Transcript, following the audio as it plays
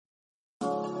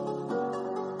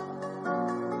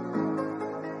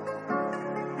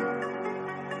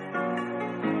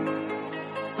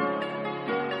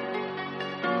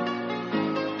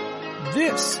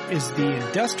This is the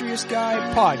Industrious Guy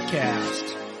Podcast.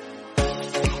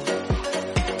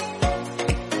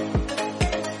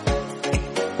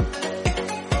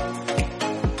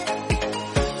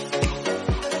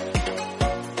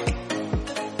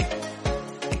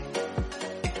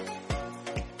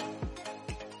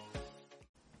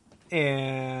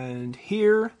 And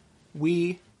here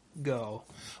we go.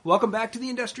 Welcome back to the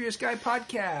Industrious Guy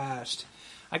Podcast.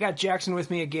 I got Jackson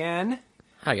with me again.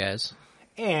 Hi, guys.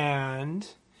 And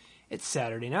it's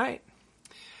Saturday night.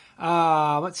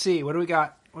 Let's see. What do we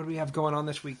got? What do we have going on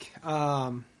this week?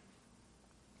 Well,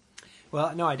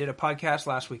 no, I did a podcast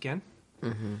last weekend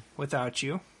without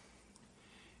you.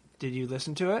 Did you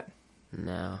listen to it?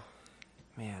 No.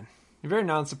 Man, you're very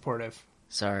non-supportive.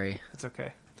 Sorry. It's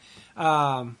okay.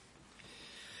 But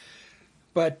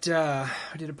I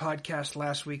did a podcast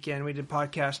last weekend. We did a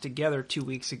podcast together 2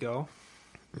 weeks ago.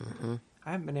 I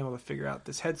haven't been able to figure out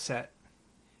this headset.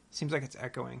 Seems like it's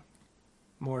echoing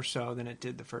more so than it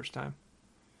did the first time.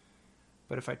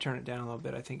 But if I turn it down a little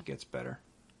bit, I think it gets better.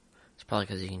 It's probably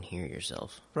because you can hear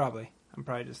yourself. Probably. I'm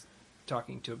probably just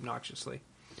talking too obnoxiously.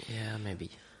 Yeah,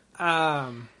 maybe.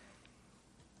 No,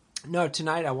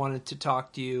 tonight I wanted to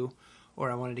talk to you,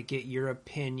 or I wanted to get your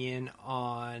opinion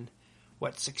on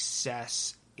what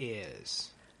success is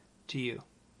to you.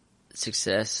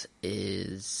 Success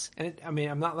is... And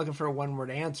I'm not looking for a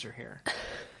one-word answer here.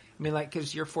 I mean, like,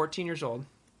 because you're 14 years old,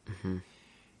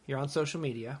 you're on social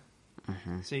media,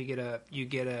 so you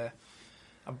get a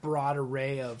broad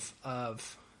array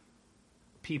of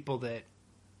people that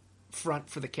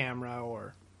front for the camera,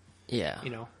 or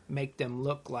make them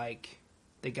look like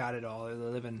they got it all, or they're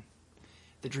living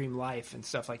the dream life and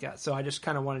stuff like that. So I just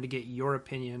kind of wanted to get your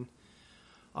opinion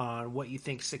on what you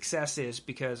think success is,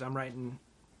 because I'm writing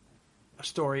a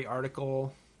story,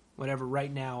 article, whatever,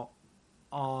 right now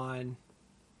on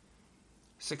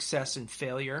success and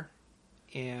failure,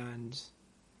 and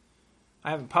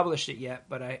I haven't published it yet,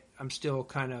 but I'm still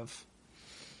kind of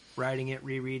writing it,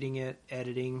 rereading it,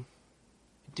 editing,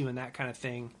 doing that kind of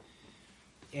thing.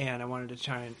 And I wanted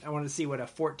to see what a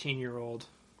 14-year-old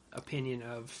opinion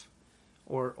of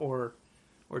or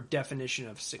definition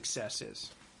of success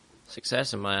is.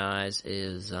 Success in my eyes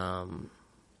is some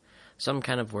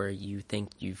kind of where you think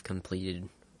you've completed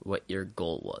what your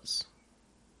goal was.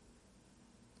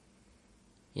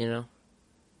 You know?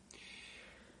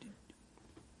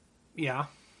 Yeah.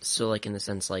 So, like, in the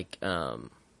sense, like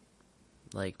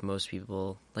most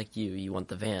people, like you want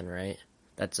the van, right?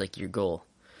 That's, like, your goal.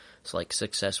 So, like,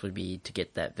 success would be to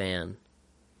get that van.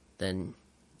 Then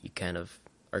you kind of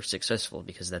are successful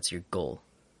because that's your goal,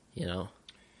 you know?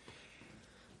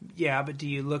 Yeah, but do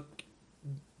you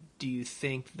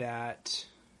think that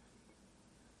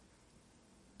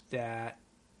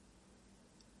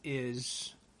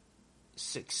is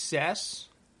success,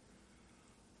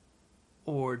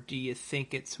 or do you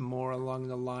think it's more along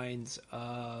the lines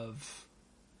of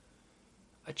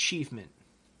achievement?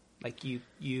 Like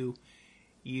you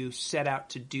set out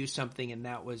to do something and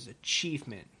that was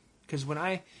achievement. Because when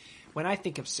I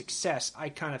think of success, I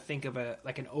kind of think of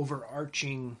an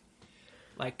overarching,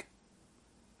 like,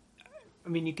 I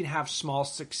mean, you can have small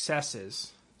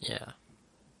successes. Yeah.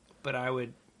 But I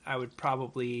would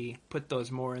probably put those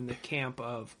more in the camp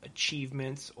of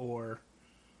achievements or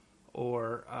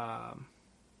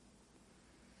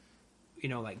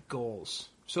like goals.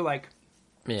 So, like,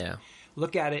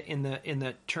 look at it in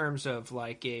the terms of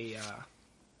like a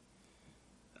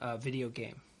video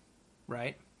game,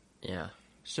 right? Yeah.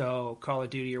 So Call of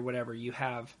Duty or whatever, you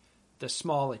have the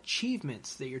small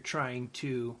achievements that you're trying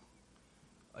to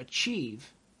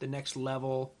achieve, the next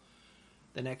level,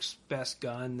 the next best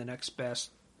gun, the next best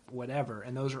whatever,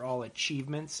 and those are all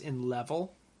achievements in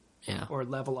level, or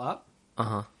level up.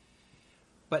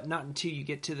 But not until you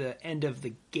get to the end of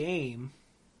the game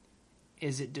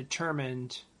is it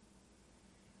determined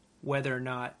whether or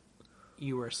not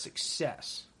you were a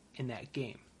success in that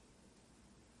game.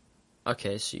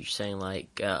 Okay, so you're saying,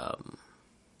 like,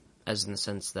 as in the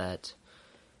sense that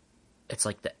it's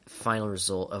like the final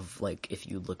result of, like, if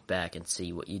you look back and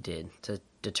see what you did to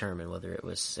determine whether it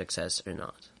was success or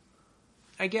not.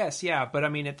 I guess, yeah. But, I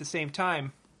mean, at the same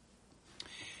time,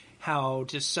 how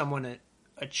does someone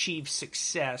achieve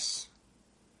success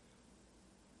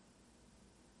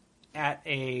at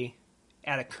a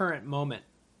current moment?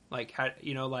 Like, how,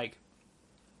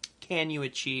 can you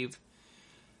achieve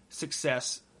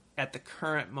success at the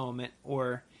current moment,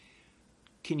 or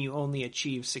can you only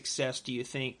achieve success, do you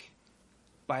think,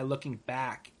 by looking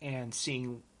back and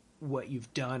seeing what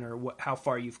you've done, or how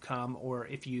far you've come, or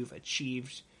if you've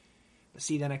achieved?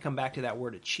 See, then I come back to that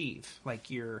word achieve, like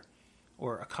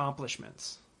or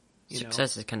accomplishments.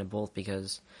 Success is kind of both,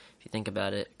 because if you think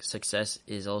about it, success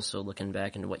is also looking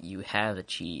back into what you have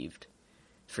achieved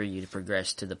for you to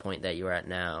progress to the point that you're at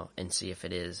now and see if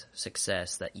it is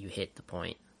success that you hit the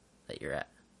point that you're at.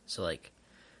 So, like,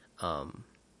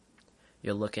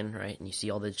 you're looking, right, and you see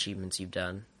all the achievements you've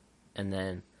done, and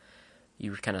then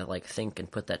you kind of, like, think and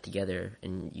put that together,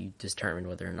 and you determine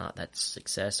whether or not that's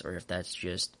success or if that's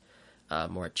just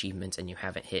more achievements and you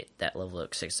haven't hit that level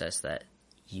of success that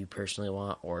you personally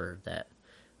want or that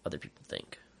other people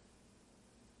think.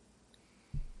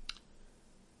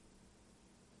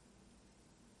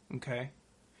 Okay.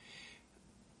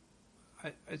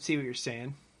 I see what you're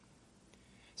saying.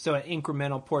 So at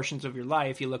incremental portions of your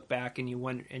life, you look back and you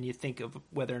wonder, and you think of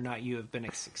whether or not you have been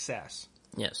a success.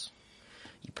 Yes.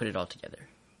 You put it all together.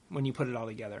 When you put it all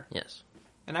together. Yes.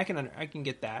 And I can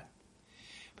get that.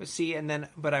 But see,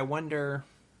 but I wonder,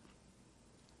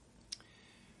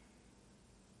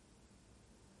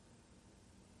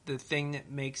 the thing that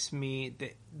makes me,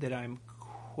 that I'm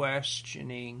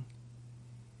questioning,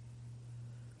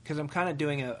 because I'm kind of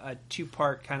doing a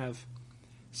two-part kind of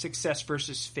success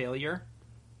versus failure.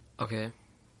 Okay.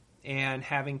 And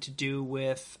having to do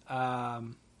with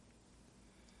kind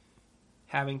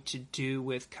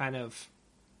of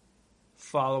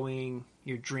following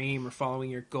your dream or following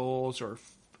your goals or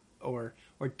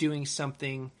doing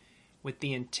something with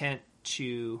the intent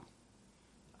to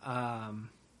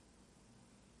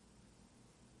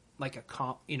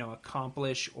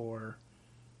accomplish or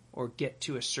get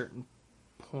to a certain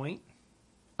point.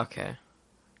 Okay.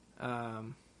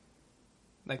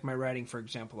 Like my writing, for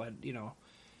example,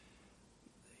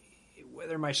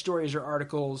 whether my stories or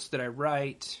articles that I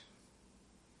write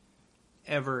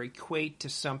ever equate to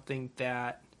something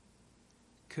that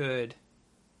could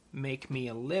make me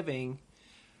a living,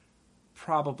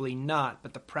 probably not.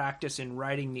 But the practice in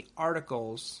writing the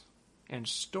articles and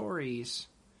stories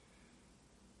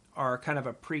are kind of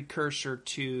a precursor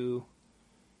to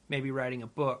maybe writing a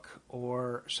book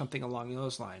or something along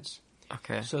those lines.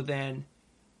 Okay. So then,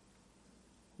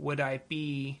 would I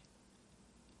be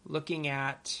looking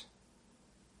at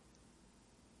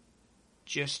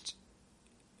just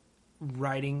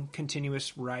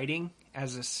continuous writing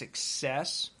as a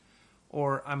success,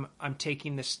 or I'm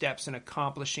taking the steps and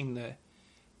accomplishing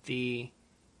the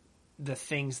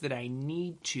things that I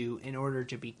need to in order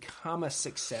to become a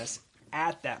success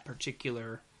at that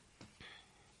particular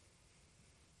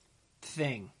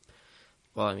thing?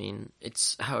 Well, I mean,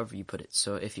 it's however you put it.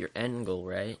 So if your end goal,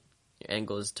 right? Your end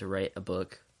goal is to write a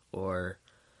book or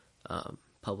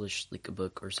publish like a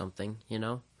book or something,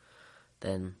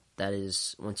 then that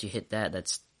is, once you hit that,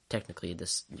 that's technically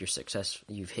your success.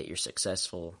 You've hit your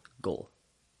successful goal.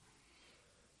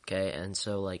 Okay, and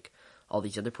so like all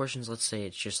these other portions, let's say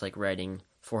it's just like writing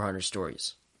 400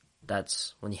 stories.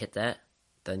 That's when you hit that,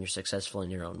 then you're successful in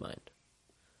your own mind.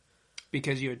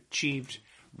 Because you achieved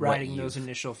writing those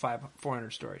initial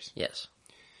 400 stories. Yes.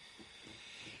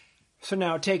 So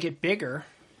now take it bigger.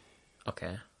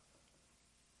 Okay.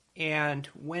 And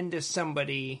when do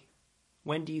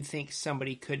you think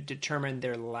somebody could determine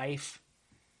their life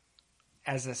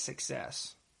as a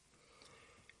success?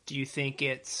 Do you think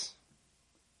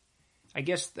I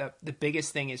guess the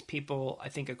biggest thing is people, I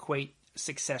think, equate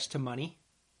success to money.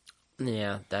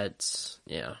 Yeah,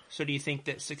 yeah. So do you think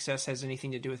that success has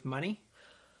anything to do with money?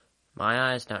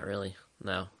 My eyes, not really.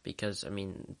 No, because, I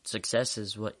mean, success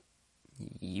is what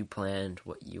you planned,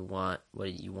 what you want,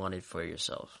 what you wanted for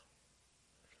yourself.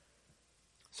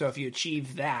 So if you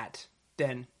achieve that,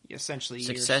 then essentially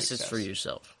success is for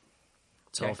yourself.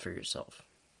 It's all for yourself.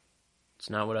 It's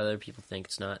not what other people think.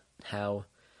 It's not how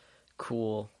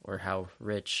cool or how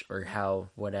rich or how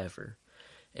whatever.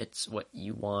 It's what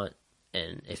you want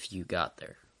and if you got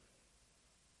there.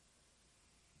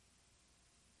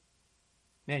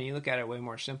 Man, you look at it way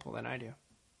more simple than I do.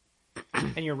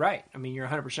 And you're right. I mean, you're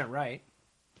 100% right.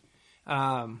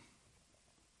 And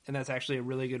that's actually a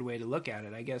really good way to look at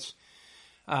it, I guess.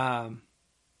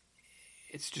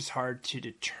 It's just hard to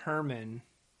determine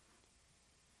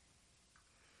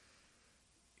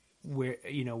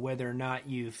whether or not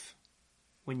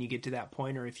when you get to that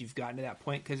point, or if you've gotten to that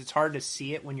point, because it's hard to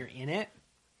see it when you're in it.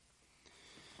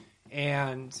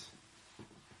 And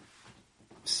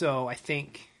so I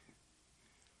think,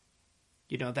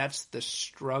 that's the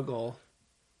struggle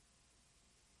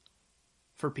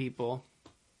for people,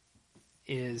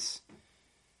 is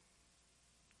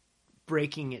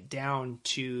breaking it down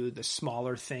to the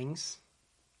smaller things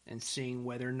and seeing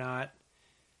whether or not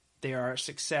they are a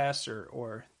success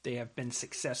or they have been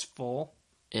successful.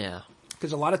 Yeah.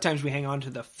 Because a lot of times we hang on to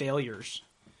the failures.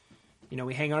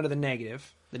 We hang on to the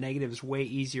negative. The negative is way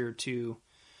easier to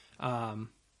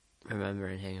Remember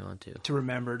and hang on to. To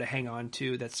remember, to hang on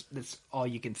to. That's all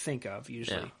you can think of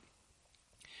usually. Yeah.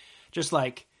 Just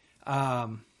like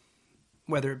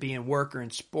whether it be in work or in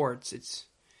sports, it's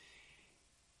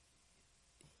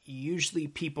usually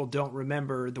people don't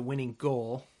remember the winning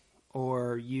goal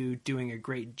or you doing a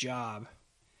great job.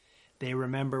 They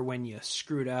remember when you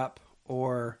screwed up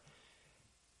or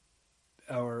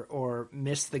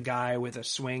missed the guy with a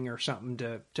swing or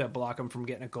something to block him from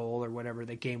getting a goal or whatever,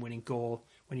 the game-winning goal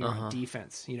when you're on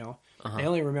defense, you know. They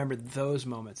only remember those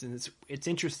moments, and it's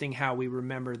interesting how we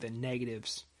remember the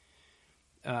negatives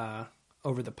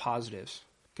over the positives,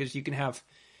 because you could have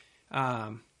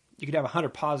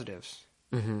 100 positives,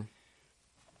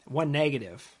 one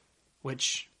negative,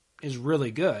 which is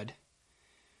really good,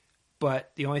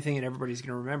 but the only thing that everybody's going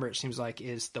to remember, it seems like,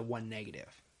 is the one negative.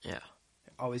 Yeah.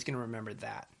 Always going to remember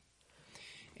that.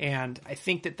 And I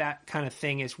think that kind of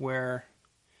thing is where,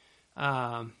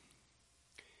 for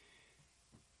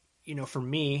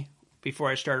me,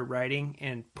 before I started writing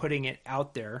and putting it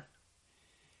out there,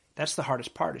 that's the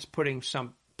hardest part, is putting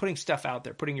stuff out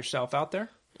there, putting yourself out there.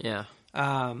 Yeah.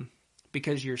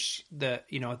 Because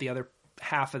the other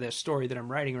half of the story that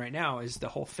I'm writing right now is the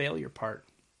whole failure part.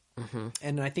 Mm-hmm.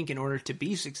 And I think in order to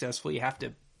be successful, you have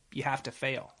to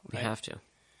fail. Right? You have to.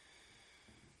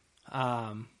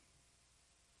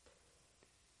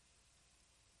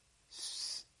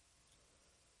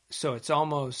 So it's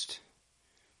almost,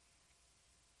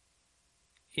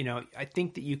 I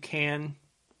think that you can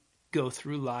go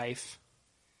through life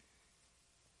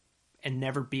and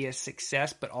never be a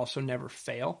success, but also never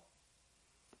fail.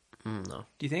 No.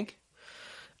 Do you think?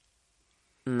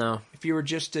 No. If you were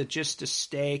just to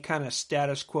stay kind of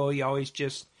status quo, you always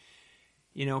just,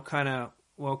 kind of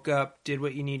woke up, did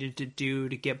what you needed to do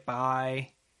to get by.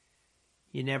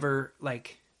 You never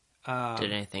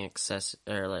did anything excess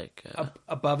or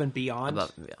above and beyond.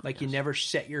 Above and beyond, You never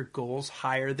set your goals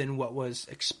higher than what was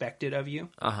expected of you.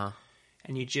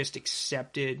 And you just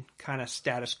accepted kind of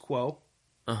status quo.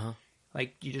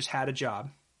 Like you just had a job,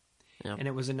 and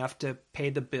it was enough to pay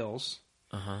the bills.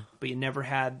 But you never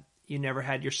had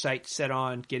your sights set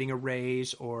on getting a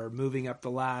raise or moving up the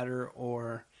ladder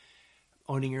or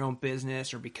owning your own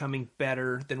business or becoming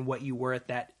better than what you were at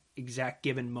that exact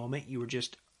given moment. You were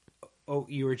just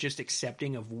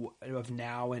accepting of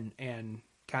now and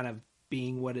kind of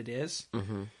being what it is.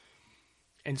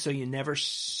 And so you never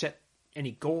set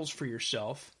any goals for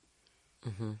yourself.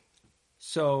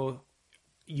 So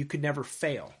you could never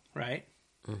fail, right?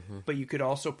 But you could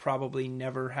also probably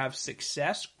never have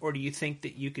success. Or do you think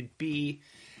that you could be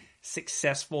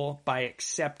successful by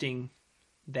accepting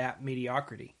that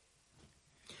mediocrity?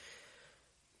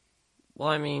 Well,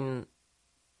 I mean,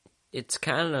 it's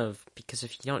kind of, because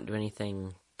if you don't do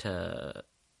anything to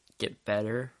get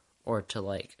better or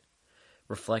to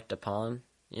reflect upon,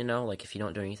 if you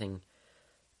don't do anything,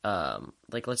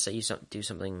 let's say you do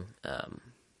something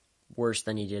worse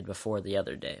than you did before the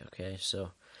other day, okay?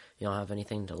 So you don't have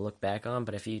anything to look back on,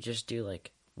 but if you just do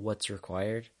what's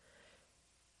required,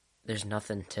 there's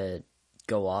nothing to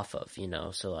go off of,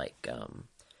 So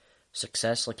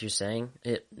success, like you're saying,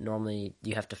 normally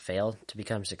you have to fail to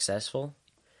become successful.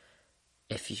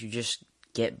 If you just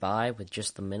get by with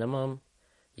just the minimum,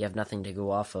 you have nothing to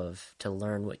go off of to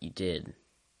learn what you did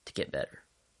to get better.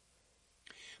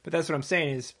 But that's what I'm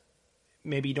saying is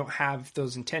maybe you don't have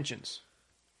those intentions.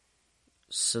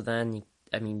 So then,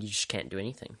 you just can't do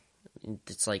anything.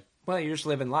 It's well, you're just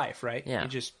living life, right? Yeah. You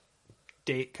just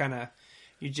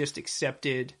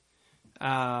accepted,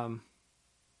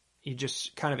 you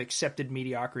just kind of accepted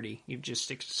mediocrity. You've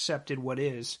just accepted what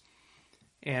is.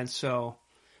 And so,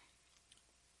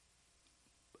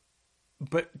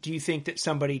 but do you think that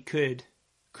somebody could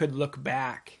look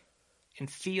back and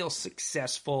feel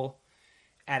successful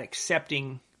at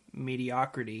accepting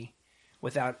mediocrity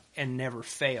and never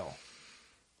fail?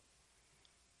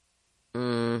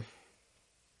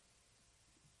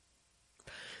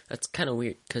 That's kind of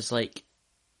weird, because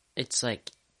it's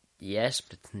yes,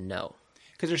 but no.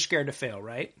 Because they're scared to fail,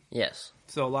 right? Yes.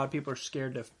 So a lot of people are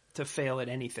scared to fail at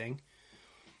anything.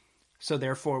 So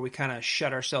therefore, we kind of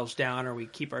shut ourselves down, or we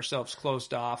keep ourselves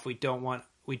closed off. We don't want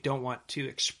to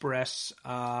express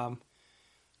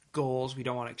goals. We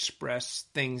don't want to express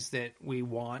things that we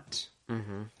want.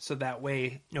 So that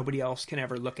way, nobody else can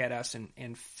ever look at us and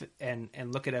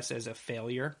look at us as a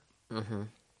failure.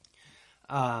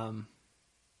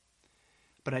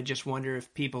 But I just wonder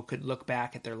if people could look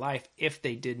back at their life if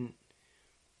they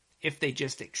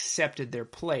just accepted their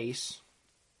place,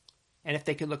 and if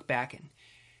they could look back and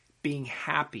being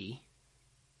happy.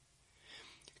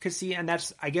 Because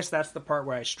I guess that's the part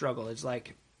where I struggle. It's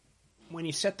when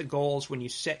you set the goals, when you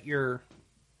set your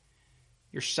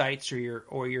sights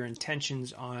or your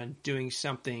intentions on doing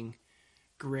something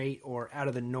great or out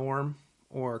of the norm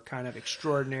or kind of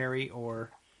extraordinary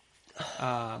or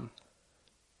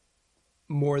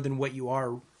more than what you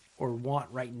are or want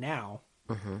right now.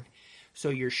 Mm-hmm. So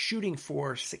you're shooting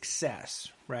for success,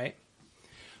 right?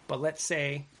 But let's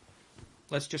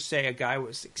just say a guy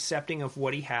was accepting of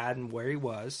what he had and where he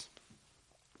was,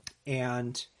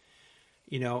 and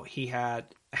he had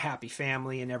a happy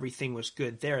family and everything was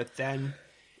good there. Then,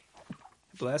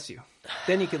 bless you.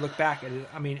 Then you could look back at it.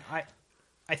 I mean,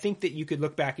 I think that you could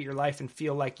look back at your life and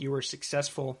feel like you were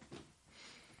successful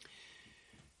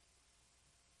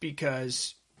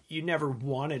because you never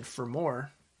wanted for more.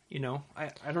 I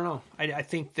don't know. I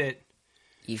think that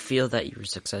you feel that you were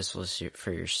successful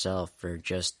for yourself for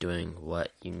just doing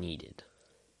what you needed.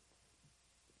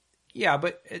 Yeah,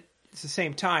 but at the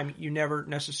same time, you never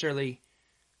necessarily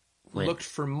looked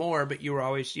for more, but you were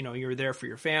always, you were there for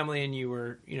your family, and you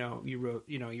were,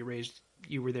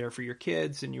 you were there for your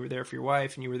kids, and you were there for your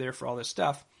wife, and you were there for all this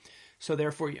stuff. So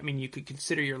therefore, I mean, you could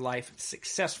consider your life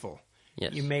successful.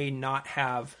 Yes. You may not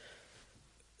have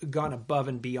gone above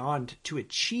and beyond to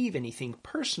achieve anything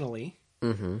personally,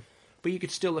 mm-hmm. but you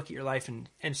could still look at your life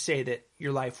and say that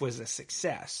your life was a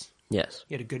success. Yes.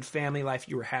 You had a good family life,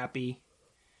 you were happy,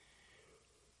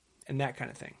 and that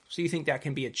kind of thing. So you think that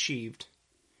can be achieved?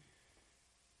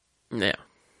 Yeah.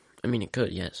 I mean, it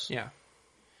could, yes. Yeah.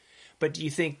 But do you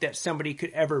think that somebody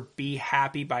could ever be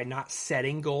happy by not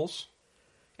setting goals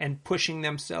and pushing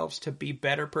themselves to be a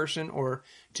better person or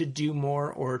to do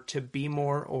more or to be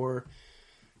more or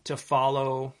to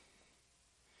follow?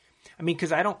 I mean,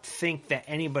 because I don't think that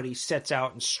anybody sets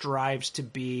out and strives to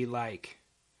be like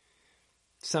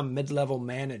some mid-level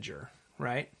manager,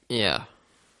 right? Yeah.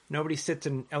 Nobody sits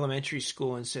in elementary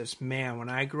school and says, man, when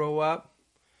I grow up,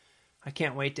 I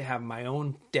can't wait to have my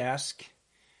own desk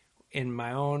in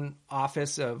my own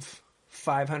office of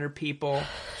 500 people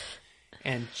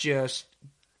and just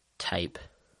type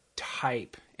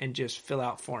and just fill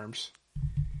out forms.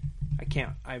 I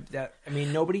can't.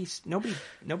 Nobody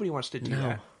wants to do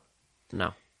that.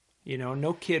 No.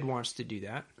 No kid wants to do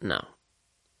that. No.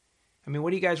 I mean, what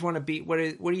do you guys want to be? What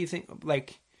do you think?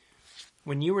 Like,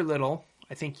 when you were little,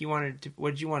 I think you wanted to.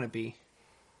 What did you want to be?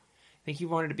 I think you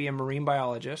wanted to be a marine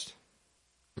biologist.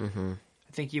 Mm-hmm.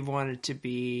 I think you wanted to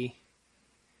be.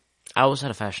 I always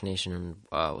had a fascination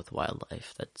with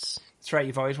wildlife. That's right.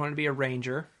 You've always wanted to be a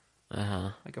ranger.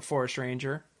 Like a forest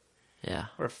ranger. Yeah.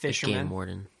 Or a fisherman. Game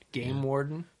warden. Game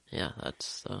warden. Yeah,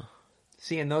 that's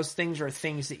See, and those things are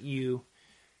things that you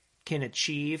can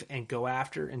achieve and go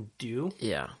after and do.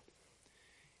 Yeah.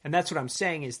 And that's what I'm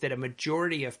saying is that a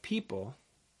majority of people,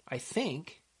 I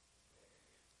think,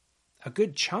 a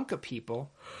good chunk of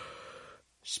people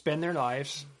spend their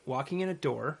lives walking in a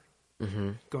door,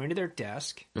 mm-hmm. going to their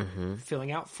desk, mm-hmm.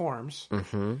 filling out forms,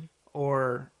 mm-hmm.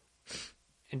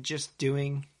 and just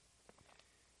doing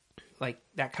like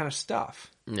that kind of stuff.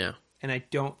 Yeah. And I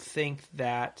don't think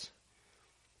that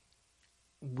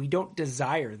we don't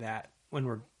desire that when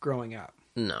we're growing up.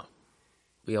 No.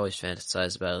 We always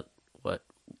fantasize about what,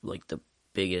 like, the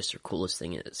biggest or coolest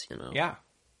thing is, Yeah.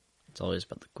 It's always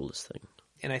about the coolest thing.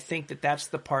 And I think that that's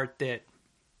the part that,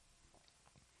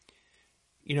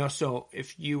 so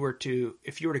if you were to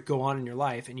go on in your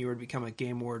life and you were to become a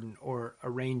game warden or a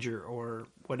ranger or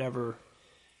whatever,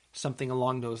 something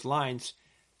along those lines,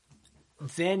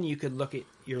 then you could look at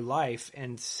your life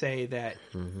and say that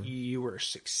mm-hmm. you were a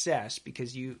success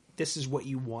because this is what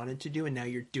you wanted to do and now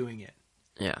you're doing it.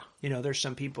 Yeah. There's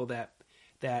some people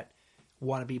that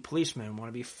want to be policemen, want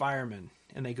to be firemen,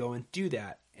 and they go and do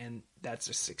that. And that's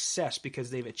a success because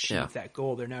they've achieved that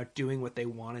goal. They're now doing what they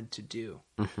wanted to do.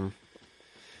 Mm-hmm.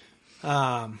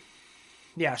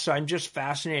 So I'm just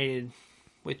fascinated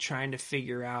with trying to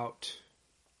figure out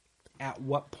at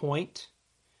what point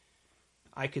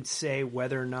I could say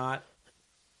whether or not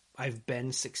I've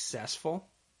been successful,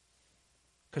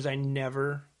 because I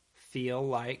never feel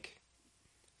like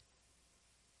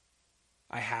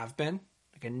I have been.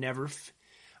 Like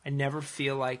I never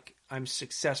feel like I'm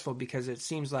successful because it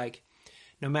seems like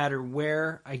no matter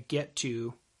where I get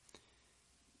to,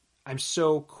 I'm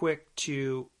so quick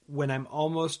to, when I'm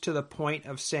almost to the point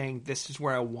of saying this is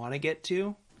where I want to get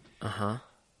to,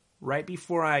 right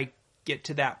before I get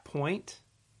to that point,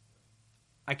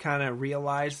 I kind of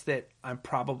realize that I'm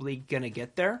probably going to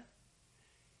get there.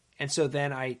 And so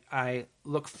then I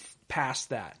look past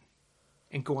that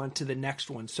and go on to the next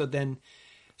one. So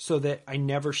that I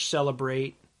never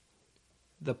celebrate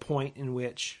the point in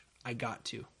which I got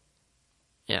to.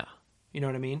 Yeah. You know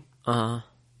what I mean?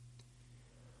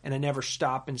 And I never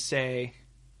stop and say,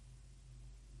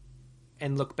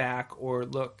 and look back or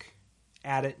look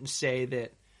at it and say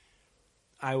that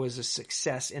I was a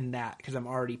success in that, because I'm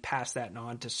already past that and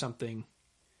on to something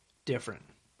different.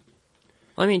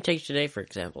 Well, I mean, take today, for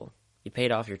example. You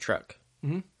paid off your truck.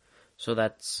 Mm-hmm. So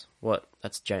that's what?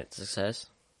 That's giant success.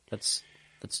 That's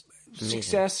amazing.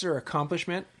 Success or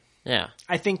accomplishment. Yeah.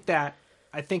 I think that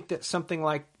something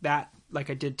like that, like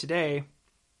I did today,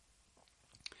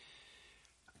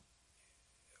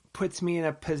 puts me in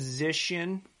a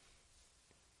position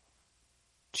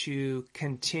to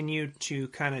continue to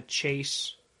kind of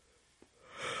chase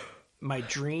my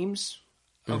dreams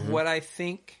of what I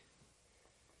think,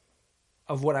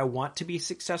 of what I want to be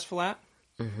successful at.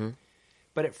 Mm-hmm.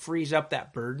 But it frees up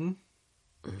that burden.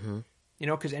 Mm-hmm. You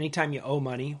know, because anytime you owe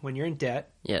money, when you're in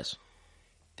debt, Yes.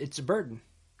 it's a burden.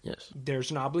 Yes.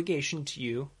 There's an obligation to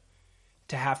you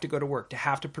to have to go to work, to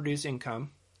have to produce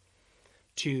income,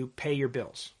 to pay your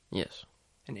bills. Yes.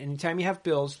 And anytime you have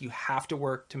bills, you have to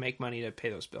work to make money to pay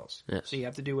those bills. Yes. So you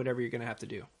have to do whatever you're going to have to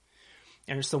do.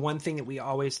 And it's the one thing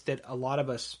that a lot of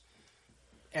us,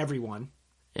 everyone,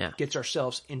 Yeah. gets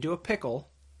ourselves into a pickle.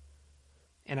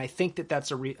 And I think that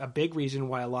that's a big reason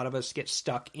why a lot of us get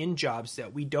stuck in jobs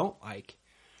that we don't like,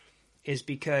 is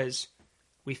because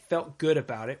we felt good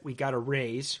about it. We got a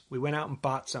raise. We went out and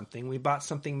bought something. We bought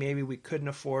something maybe we couldn't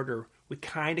afford, or we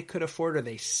kind of could afford, or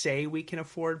they say we can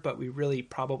afford, but we really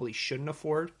probably shouldn't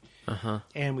afford. Uh-huh.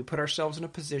 And we put ourselves in a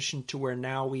position to where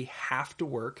now we have to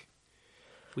work.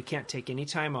 We can't take any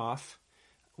time off.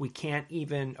 We can't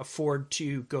even afford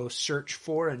to go search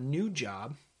for a new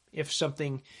job if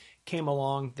something came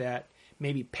along that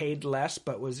maybe paid less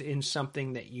but was in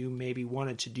something that you maybe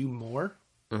wanted to do more.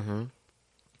 Mm-hmm.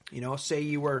 You know, say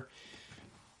you were,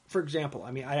 for example,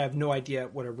 I mean, I have no idea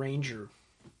what a ranger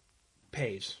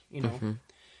pays, you know,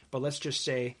 but let's just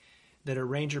say that a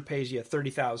ranger pays you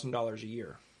 $30,000 a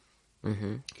year.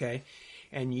 Mm-hmm. Okay.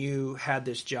 And you had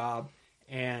this job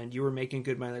and you were making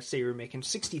good money. Let's say you were making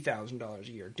 $60,000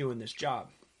 a year doing this job.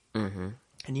 Mm-hmm.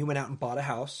 And you went out and bought a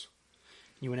house.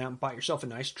 You went out and bought yourself a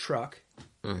nice truck.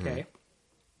 Mm-hmm. Okay.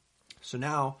 So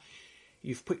now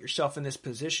you've put yourself in this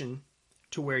position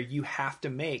to where you have to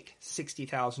make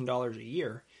 $60,000 a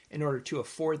year in order to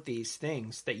afford these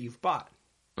things that you've bought.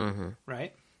 Mm-hmm.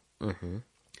 Right? Mm-hmm.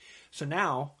 So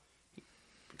now,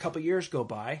 a couple years go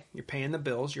by, you're paying the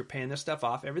bills, you're paying this stuff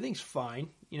off, everything's fine,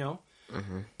 you know,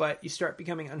 but you start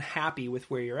becoming unhappy with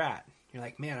where you're at. You're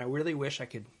like, man, I really wish I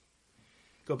could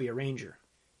go be a ranger.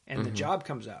 And the job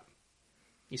comes up.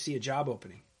 You see a job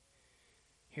opening.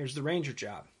 Here's the ranger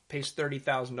job. Pays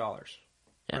 $30,000.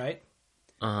 Yeah. Right?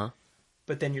 Uh-huh.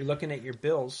 But then you're looking at your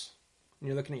bills, and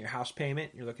you're looking at your house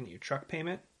payment, you're looking at your truck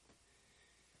payment,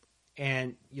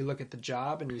 and you look at the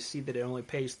job and you see that it only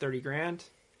pays 30 grand.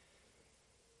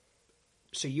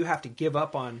 So you have to give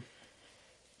up on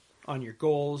your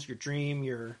goals, your dream,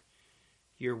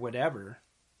 your whatever,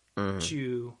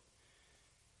 you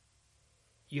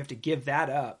have to give that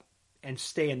up and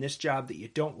stay in this job that you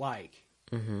don't like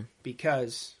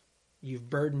because you've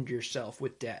burdened yourself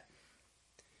with debt.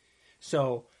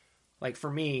 So, like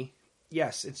for me,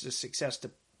 yes, it's a success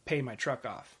to pay my truck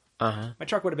off. Uh-huh. My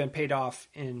truck would have been paid off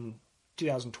in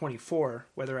 2024,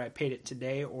 whether I paid it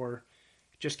today or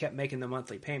just kept making the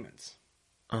monthly payments.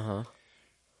 Uh-huh.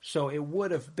 So it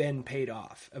would have been paid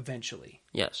off eventually.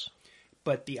 Yes.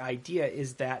 But the idea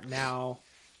is that now...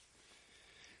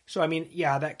 So, I mean,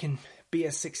 yeah, that can be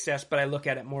a success, but I look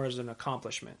at it more as an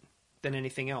accomplishment than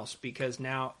anything else, because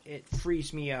now it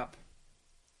frees me up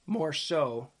more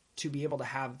so to be able to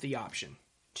have the option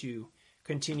to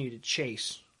continue to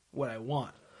chase what I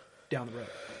want down the road.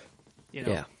 You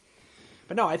know? Yeah.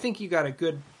 But no, I think you got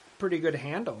a pretty good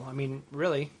handle. I mean,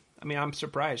 really, I'm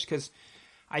surprised, because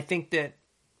I think that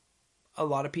a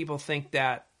lot of people think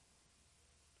that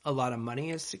a lot of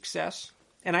money is success.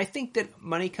 And I think that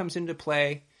money comes into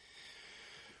play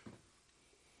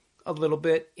a little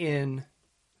bit in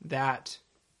that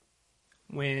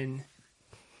when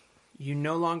you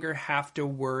no longer have to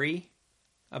worry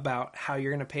about how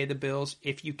you're going to pay the bills,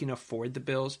 if you can afford the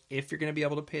bills, if you're going to be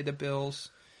able to pay the bills,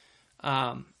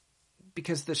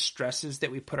 because the stresses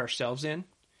that we put ourselves in,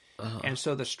 and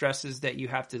so the stresses that you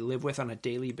have to live with on a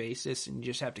daily basis, and you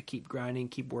just have to keep grinding,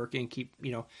 keep working, keep,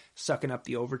 sucking up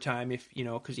the overtime if,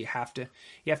 because you have to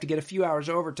get a few hours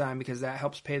overtime because that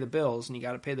helps pay the bills, and you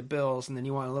got to pay the bills, and then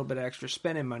you want a little bit of extra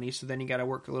spending money. So then you got to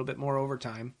work a little bit more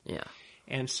overtime. Yeah.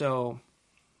 And so,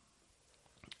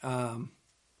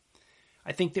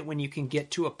 I think that when you can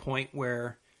get to a point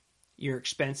where your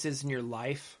expenses in your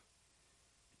life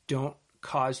don't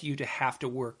cause you to have to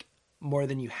work more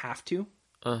than you have to,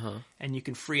 and you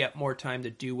can free up more time to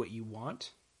do what you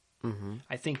want,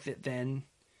 I think that then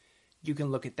you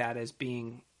can look at that as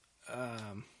being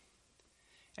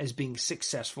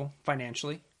successful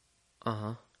financially.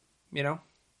 You know?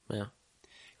 Yeah.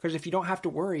 Because if you don't have to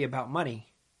worry about money,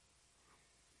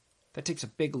 that takes a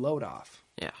big load off.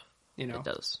 Yeah. You know? It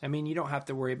does. I mean, you don't have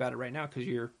to worry about it right now because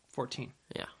you're 14.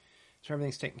 Yeah. So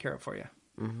everything's taken care of for you.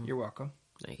 You're welcome.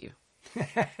 Thank you.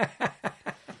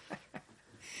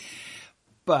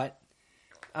 But,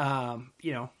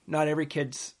 you know, not every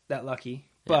kid's that lucky.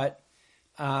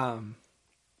 Yeah.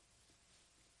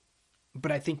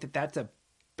 But I think that that's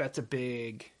a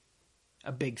big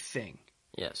thing.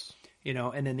 Yes. You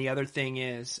know, and then the other thing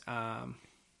is, you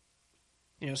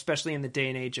know, especially in the day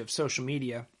and age of social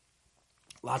media,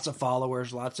 lots of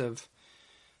followers, lots of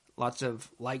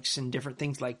likes and different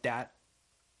things like that,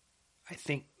 I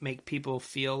think make people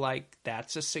feel like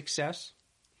that's a success.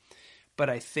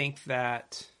 But I think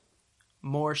that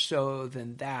more so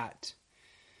than that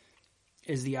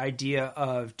is the idea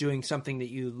of doing something that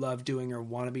you love doing or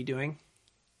want to be doing.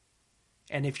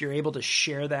 And if you're able to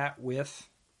share that with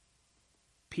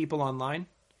people online,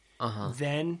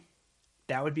 then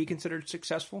that would be considered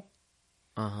successful.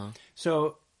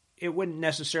 So it wouldn't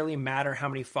necessarily matter how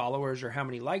many followers or how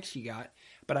many likes you got,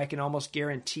 but I can almost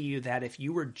guarantee you that if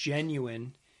you were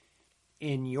genuine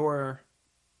in your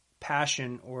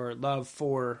passion or love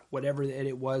for whatever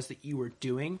it was that you were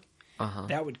doing,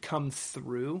 that would come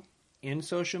through in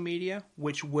social media,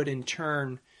 which would in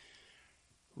turn,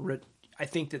 I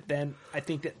think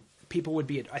that people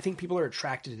are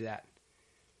attracted to that.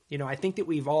 You know, I think that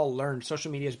we've all learned,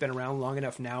 social media has been around long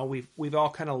enough now. We've all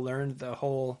kind of learned the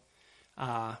whole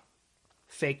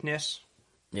fakeness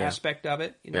aspect of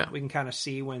it. You know, we can kind of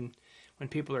see when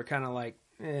people are kind of like,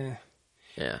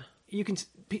 Yeah. You can.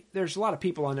 There's a lot of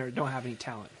people on there that don't have any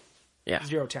talent. Yeah.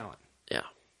 Zero talent. Yeah.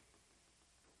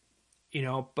 You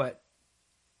know,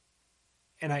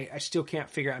 and I still can't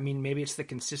figure out. I mean, maybe it's the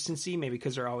consistency. Maybe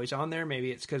because they're always on there.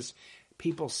 Maybe it's because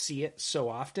people see it so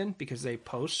often because they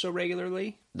post so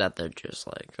regularly that they're just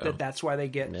like that's why they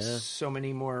get so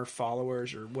many more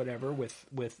followers or whatever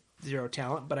with zero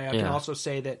talent. But I can also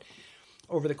say that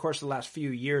over the course of the last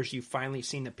few years, you've finally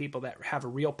seen that people that have a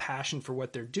real passion for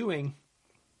what they're doing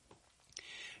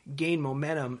gain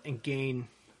momentum and gain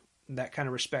that kind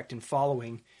of respect and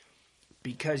following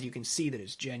because you can see that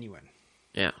it's genuine.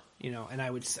 Yeah. You know, and I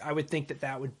would think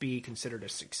that would be considered a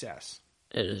success.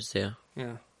 It is, yeah.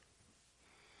 Yeah.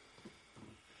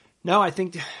 No, I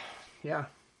think, yeah.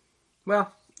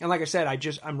 Well, and like I said,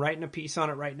 I'm writing a piece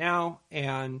on it right now,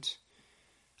 and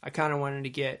I kind of wanted to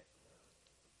get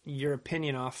your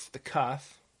opinion off the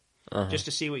cuff just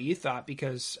to see what you thought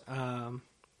because,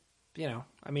 you know,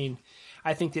 I mean,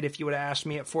 I think that if you would have asked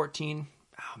me at 14,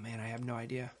 oh man, I have no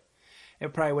idea.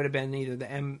 It probably would have been either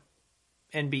the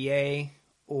NBA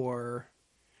or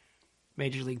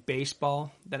Major League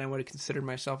Baseball that I would have considered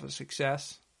myself a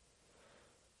success.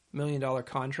 $1 million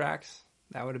contracts,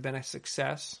 that would have been a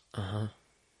success. I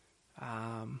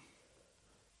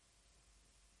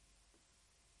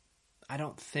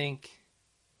don't think.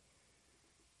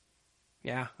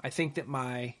 Yeah, I think that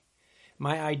my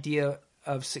idea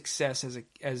of success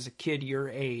as a kid your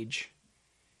age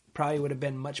probably would have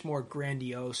been much more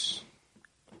grandiose.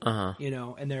 You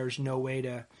know, and there's no way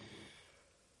to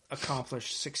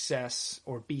accomplish success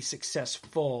or be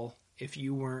successful if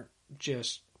you weren't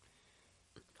just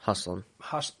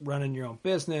running your own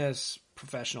business,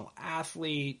 professional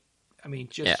athlete. I mean,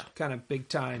 just kind of big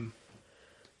time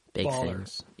baller,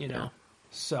 things, you know. Yeah.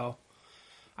 So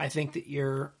I think that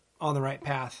you're on the right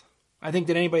path. I think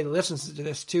that anybody that listens to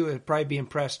this too would probably be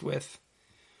impressed with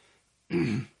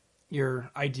your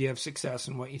idea of success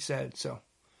and what you said. So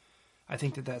I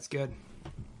think that that's good.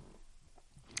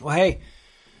 Well, hey,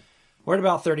 we're at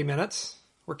about 30 minutes.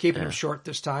 We're keeping them short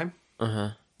this time.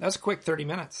 That's a quick 30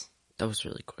 minutes. That was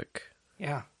really quick.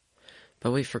 Yeah.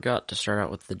 But we forgot to start out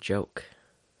with the joke.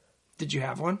 Did you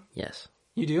have one? Yes.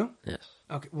 You do? Yes.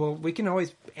 Okay. Well, we can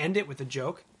always end it with a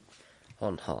joke.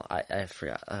 Hold on. I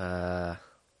forgot.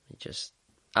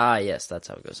 Yes, that's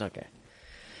how it goes. Okay.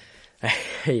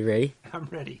 Are you ready? I'm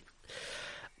ready.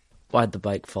 Why'd the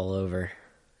bike fall over?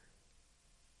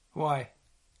 Why?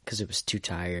 Because it was too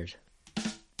tired.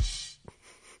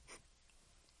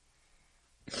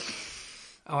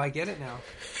 Oh, I get it now.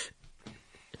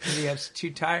 Maybe I was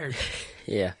too tired.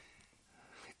 Yeah.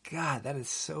 God, that is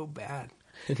so bad.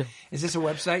 Is this a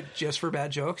website just for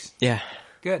bad jokes? Yeah.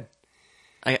 Good.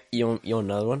 You want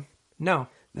another one? No.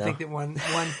 I think that one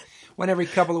every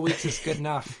couple of weeks is good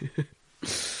enough.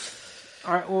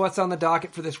 All right, well, what's on the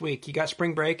docket for this week? You got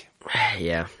spring break?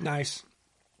 Yeah. Nice.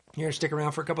 You're going to stick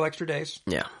around for a couple extra days.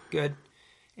 Yeah. Good.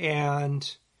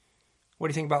 And what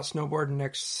do you think about snowboarding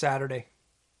next Saturday?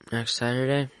 Next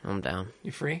Saturday, I'm down.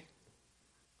 You free?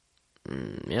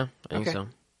 Yeah, I think so.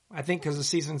 I think because the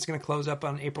season's going to close up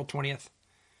on April 20th.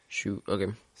 Shoot,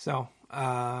 okay. So,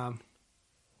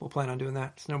 we'll plan on doing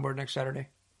that. Snowboard next Saturday.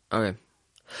 Okay.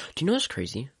 Do you know what's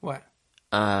crazy? What?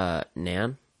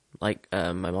 Nan, like,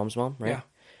 my mom's mom, right? Yeah.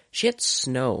 She had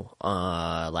snow,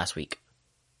 last week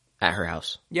at her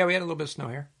house. Yeah, we had a little bit of snow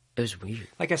here. It was weird.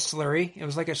 Like a slurry. It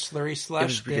was like a slurry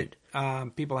slush weird.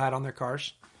 that people had on their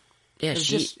cars. Yeah,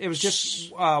 It was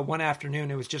just one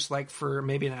afternoon. It was just like for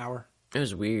maybe an hour. It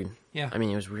was weird. Yeah. I mean,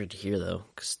 it was weird to hear, though,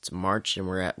 because it's March and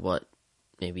we're at, what,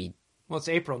 maybe... Well, it's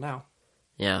April now.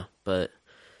 Yeah, but,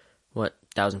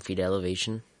 1,000 feet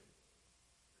elevation?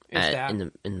 That.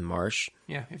 In the marsh?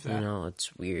 Yeah, if that. You know,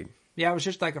 it's weird. Yeah, it was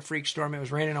just like a freak storm. It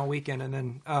was raining all weekend, and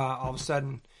then all of a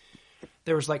sudden,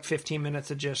 there was like 15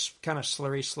 minutes of just kind of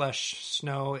slurry slush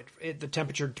snow. The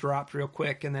temperature dropped real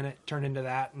quick, and then it turned into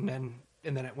that, and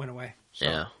then it went away. So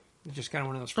Yeah. It's just kind of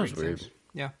one of those That was freak weird. things.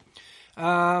 Yeah.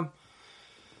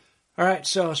 All right,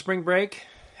 so spring break,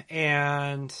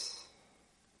 and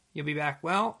you'll be back.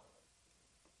 Well,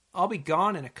 I'll be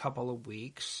gone in a couple of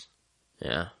weeks.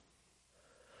 Yeah.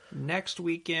 Next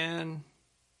weekend,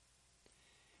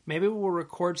 maybe we'll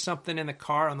record something in the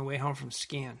car on the way home from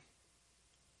skiing.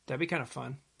 That'd be kind of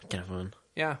fun. Kind of fun.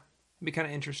 Yeah. It'd be kind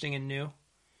of interesting and new.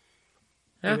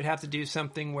 Yeah. We would have to do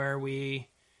something where we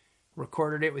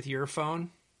recorded it with your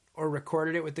phone or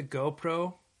recorded it with the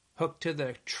GoPro hooked to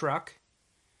the truck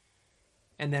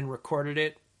and then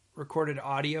recorded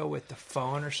audio with the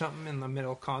phone or something in the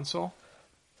middle console.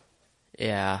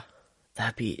 Yeah.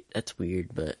 That's weird,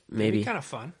 but It'd maybe. be kind of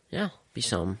fun. Yeah, be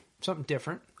something. Something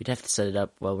different. We'd have to set it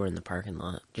up while we're in the parking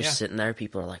lot. Just Yeah. sitting there,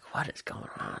 people are like, what is going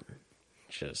on?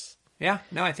 Just... Yeah,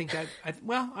 no, I think that.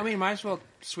 Might as well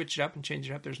switch it up and change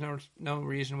it up. There's no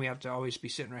reason we have to always be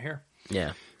sitting right here.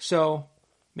 Yeah. So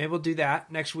maybe we'll do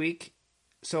that next week.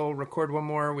 So we'll record one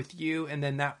more with you, and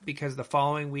then because the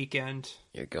following weekend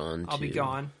You're going I'll be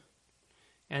gone,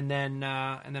 and then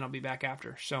I'll be back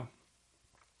after. So,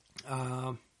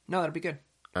 no, that'll be good.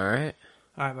 All right.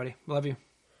 All right, buddy. Love you.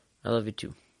 I love you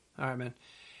too. All right, man.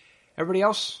 Everybody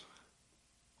else,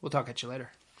 we'll talk at you later.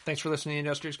 Thanks for listening to the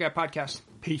Industrious Guy Podcast.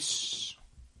 Peace.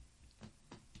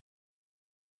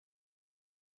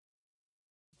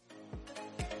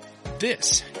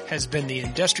 This has been the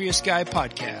Industrious Guy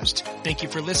Podcast. Thank you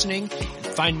for listening, and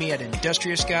find me at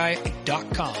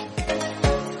industriousguy.com.